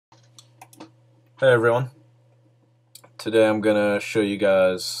Hey everyone, today I'm going to show you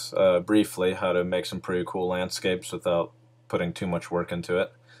guys briefly how to make some pretty cool landscapes without putting too much work into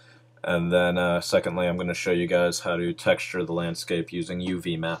it. And then secondly, I'm going to show you guys how to texture the landscape using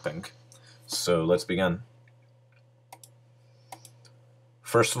UV mapping. So let's begin.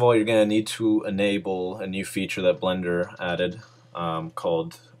 First of all, you're going to need to enable a new feature that Blender added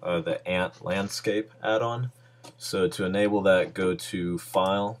called the Ant Landscape add-on. So to enable that, go to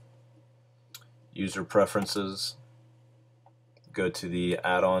File, User Preferences, go to the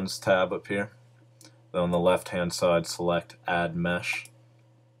Add-ons tab up here. Then on the left hand side, select Add Mesh.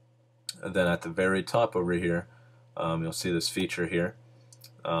 And then at the very top over here, you'll see this feature here.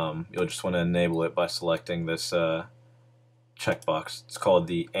 You'll just want to enable it by selecting this checkbox. It's called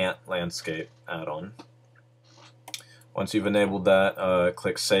the Ant Landscape add-on. Once you've enabled that,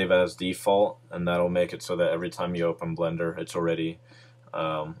 click Save as Default, and that'll make it so that every time you open Blender, it's already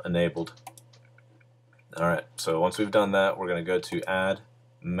enabled. Alright, so once we've done that, we're going to go to Add,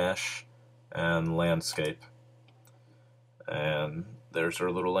 Mesh, and Landscape. And there's our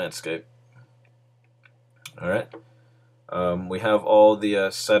little landscape. Alright, we have all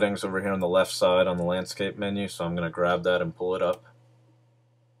the settings over here on the left side on the landscape menu, so I'm going to grab that and pull it up.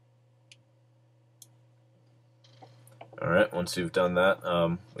 Alright, once you've done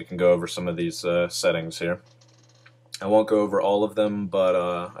that, we can go over some of these settings here. I won't go over all of them, but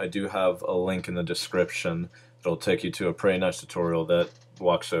I do have a link in the description that'll take you to a pretty nice tutorial that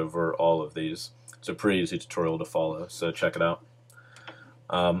walks over all of these. It's a pretty easy tutorial to follow, so check it out.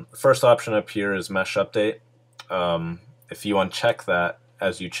 The first option up here is Mesh Update. If you uncheck that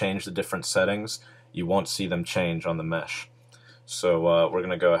as you change the different settings, you won't see them change on the mesh. So we're going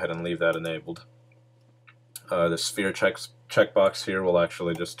to go ahead and leave that enabled. The sphere checkbox here will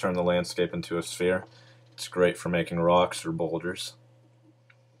actually just turn the landscape into a sphere. It's great for making rocks or boulders.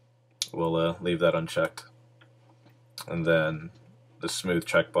 We'll leave that unchecked. And then the smooth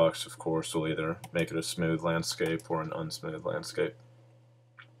checkbox, of course, will either make it a smooth landscape or an unsmooth landscape.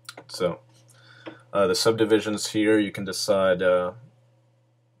 So the subdivisions here, you can decide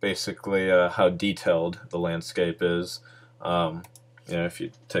basically how detailed the landscape is. If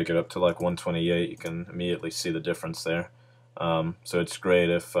you take it up to like 128, you can immediately see the difference there. So it's great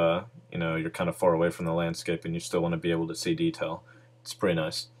if you're kind of far away from the landscape and you still want to be able to see detail. It's pretty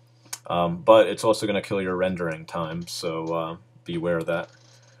nice. But it's also going to kill your rendering time, so beware of that.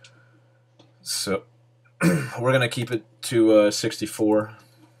 So we're going to keep it to 64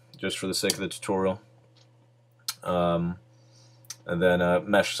 just for the sake of the tutorial. And then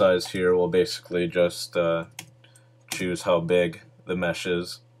mesh size here will basically just choose how big the mesh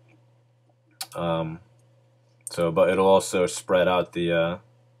is. But it'll also spread out the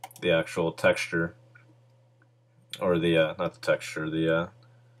actual texture, or the not the texture, the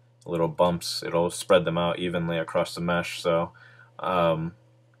little bumps. It'll spread them out evenly across the mesh. So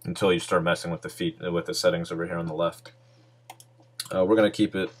until you start messing with the settings over here on the left, we're going to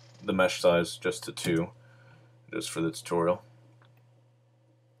keep the mesh size just to 2, just for the tutorial.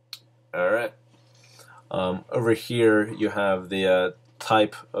 All right. Over here you have the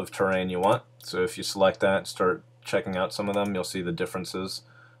type of terrain you want. So if you select that and start checking out some of them, you'll see the differences.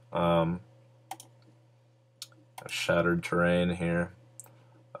 A shattered terrain here.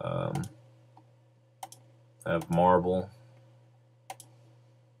 I have marble.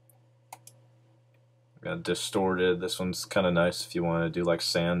 Got distorted. This one's kind of nice if you want to do like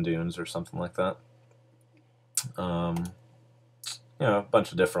sand dunes or something like that. A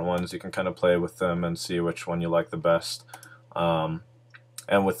bunch of different ones. You can kind of play with them and see which one you like the best.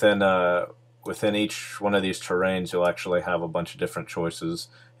 And within each one of these terrains, you'll actually have a bunch of different choices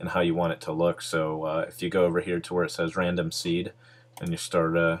in how you want it to look. So if you go over here to where it says random seed and you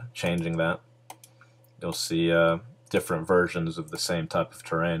start changing that, you'll see different versions of the same type of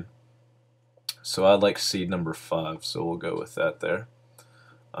terrain. So I like seed number 5, so we'll go with that there.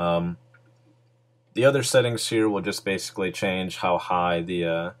 The other settings here will just basically change how high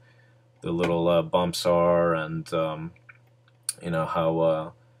the little bumps are, and how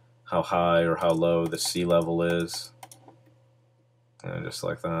high or how low the sea level is, and just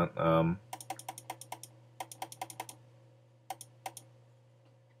like that.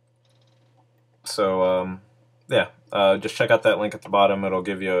 Just check out that link at the bottom. It'll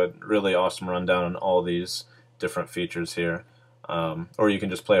give you a really awesome rundown on all these different features here. Or you can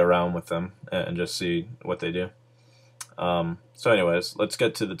just play around with them and just see what they do. So anyways, let's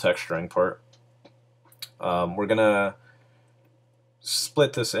get to the texturing part. We're going to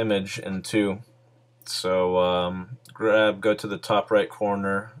split this image in 2. So go to the top right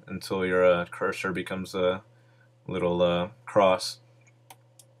corner until your cursor becomes a little cross.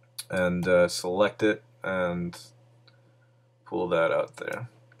 and select it and pull that out there.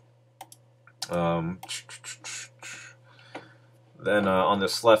 Then on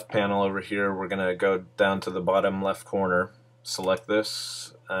this left panel over here, we're going to go down to the bottom left corner, select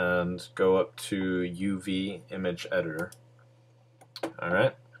this, and go up to UV Image Editor.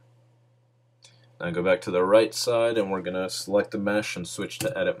 Alright. Now go back to the right side, and we're going to select the mesh and switch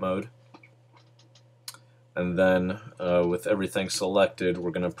to Edit Mode. And then with everything selected,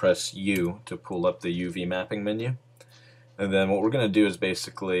 we're going to press U to pull up the UV mapping menu. And then what we're going to do is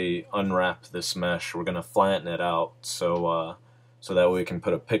basically unwrap this mesh. We're going to flatten it out so that way we can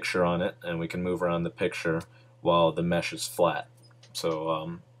put a picture on it and we can move around the picture while the mesh is flat.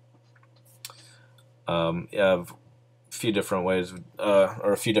 So you have a few different ways,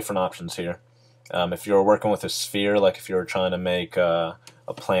 or a few different options here. If you're working with a sphere, like if you were trying to make a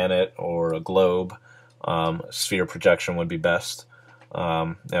planet or a globe, sphere projection would be best.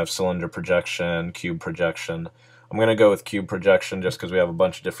 You have cylinder projection, cube projection. I'm going to go with cube projection just because we have a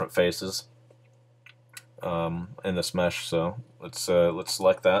bunch of different faces in this mesh, so let's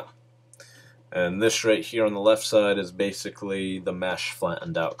select that. And this right here on the left side is basically the mesh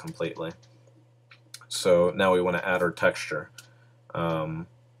flattened out completely. So now we want to add our texture.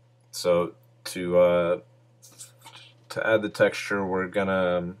 So to add the texture, we're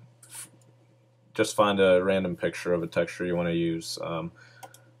gonna just find a random picture of a texture you want to use. I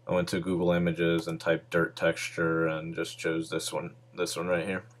went to Google Images and typed dirt texture and just chose this one right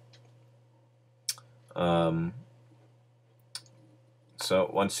here. So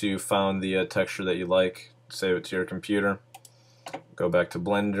once you found the texture that you like, save it to your computer, go back to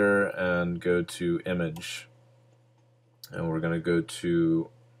Blender and go to Image, and we're going to go to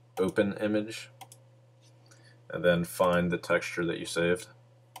Open Image and then find the texture that you saved.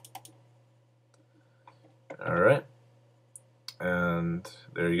 Alright, and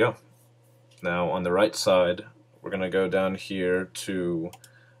there you go. Now on the right side, we're going to go down here to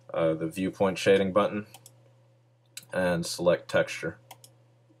the viewpoint shading button and select texture.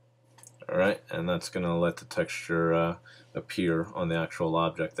 Alright, and that's going to let the texture appear on the actual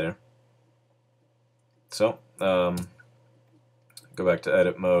object there. So, go back to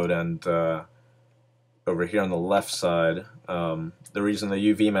edit mode, and over here on the left side, the reason the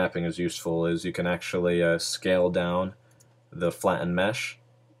UV mapping is useful is you can actually scale down the flattened mesh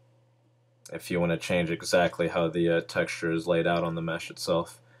if you want to change exactly how the texture is laid out on the mesh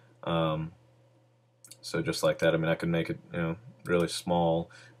itself. So just like that, I mean, I can make it, really small.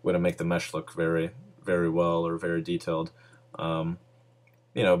 Wouldn't make the mesh look very, very well or very detailed.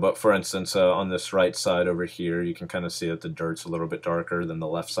 But for instance, on this right side over here, you can kind of see that the dirt's a little bit darker than the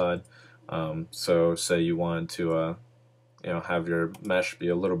left side. So say you wanted to, have your mesh be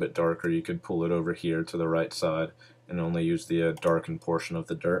a little bit darker, you could pull it over here to the right side and only use the darkened portion of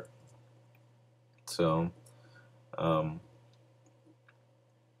the dirt. So,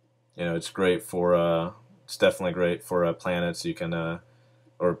 it's great for, it's definitely great for planets. You can,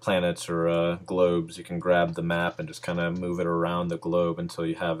 or planets or globes, you can grab the map and just kind of move it around the globe until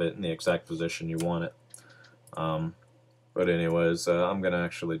you have it in the exact position you want it. But anyways, I'm going to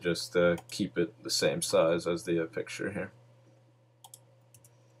actually just keep it the same size as the picture here,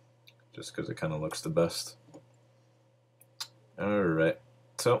 just because it kind of looks the best. Alright,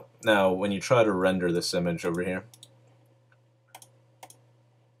 so now when you try to render this image over here,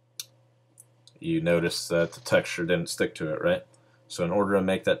 you notice that the texture didn't stick to it, right? So in order to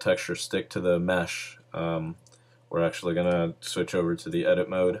make that texture stick to the mesh, we're actually going to switch over to the edit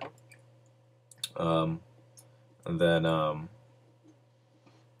mode, and then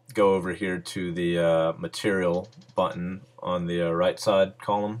go over here to the material button on the right side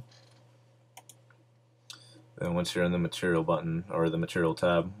column. Then once you're in the material button, or the material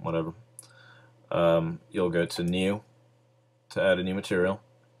tab, whatever, you'll go to new to add a new material.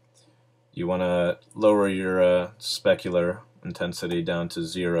 You want to lower your specular intensity down to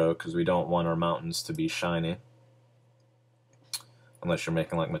 0 because we don't want our mountains to be shiny, unless you're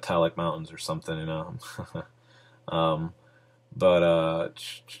making like metallic mountains or something, but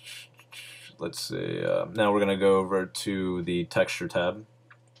let's see, now we're going to go over to the texture tab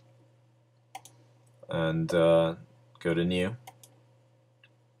and go to new,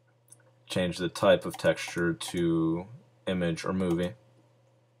 change the type of texture to image or movie,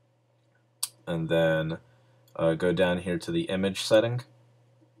 and then go down here to the image setting,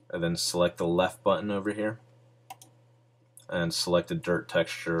 and then select the left button over here and select the dirt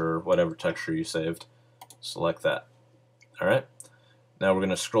texture, or whatever texture you saved. Select that. Alright, now we're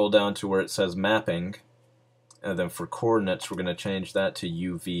going to scroll down to where it says mapping, and then for coordinates we're going to change that to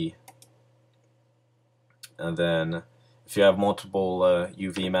UV. And then If you have multiple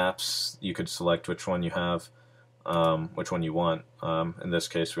UV maps, you could select which one you have, which one you want. In this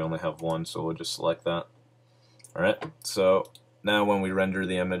case, we only have one, so we'll just select that. Alright, so now when we render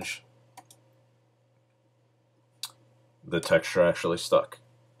the image, the texture actually stuck.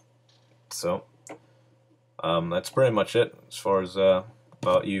 So that's pretty much it as far as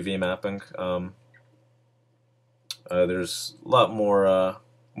about UV mapping. There's a lot more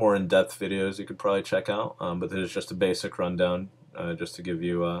in-depth videos you could probably check out, but this is just a basic rundown, just to give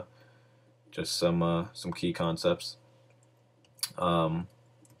you just some key concepts. Now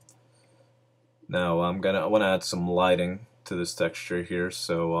I want to add some lighting to this texture here,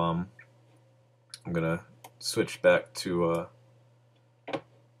 so I'm gonna switch back to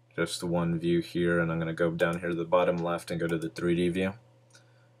just one view here, and I'm gonna go down here to the bottom left and go to the 3D view,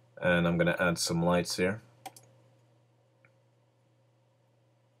 and I'm gonna add some lights here.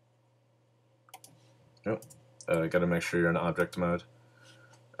 Gotta make sure you're in object mode,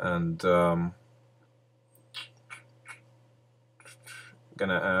 and gonna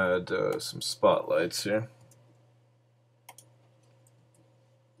add some spotlights here.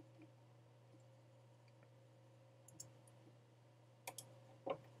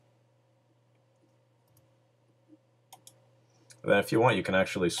 Then if you want, you can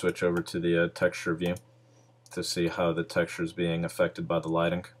actually switch over to the texture view to see how the texture is being affected by the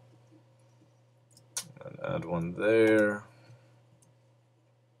lighting. And add one there.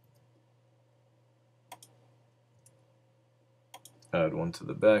 Add one to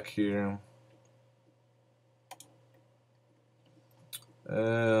the back here.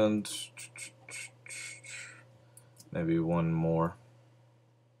 And maybe one more.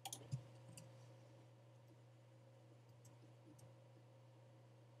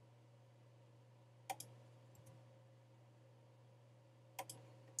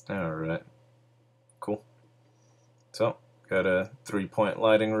 Alright, cool. So, got a 3-point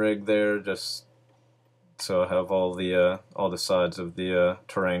lighting rig there, just so I have all the sides of the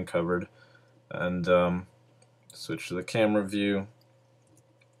terrain covered. And switch to the camera view.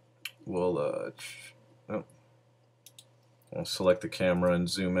 We'll select the camera and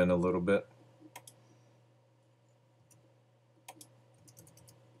zoom in a little bit.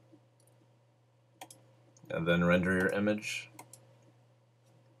 And then render your image.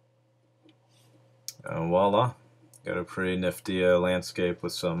 And voila, got a pretty nifty landscape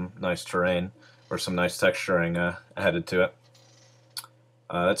with some nice terrain, or some nice texturing added to it.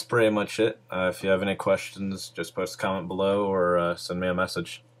 That's pretty much it. If you have any questions, just post a comment below or send me a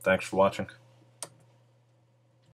message. Thanks for watching.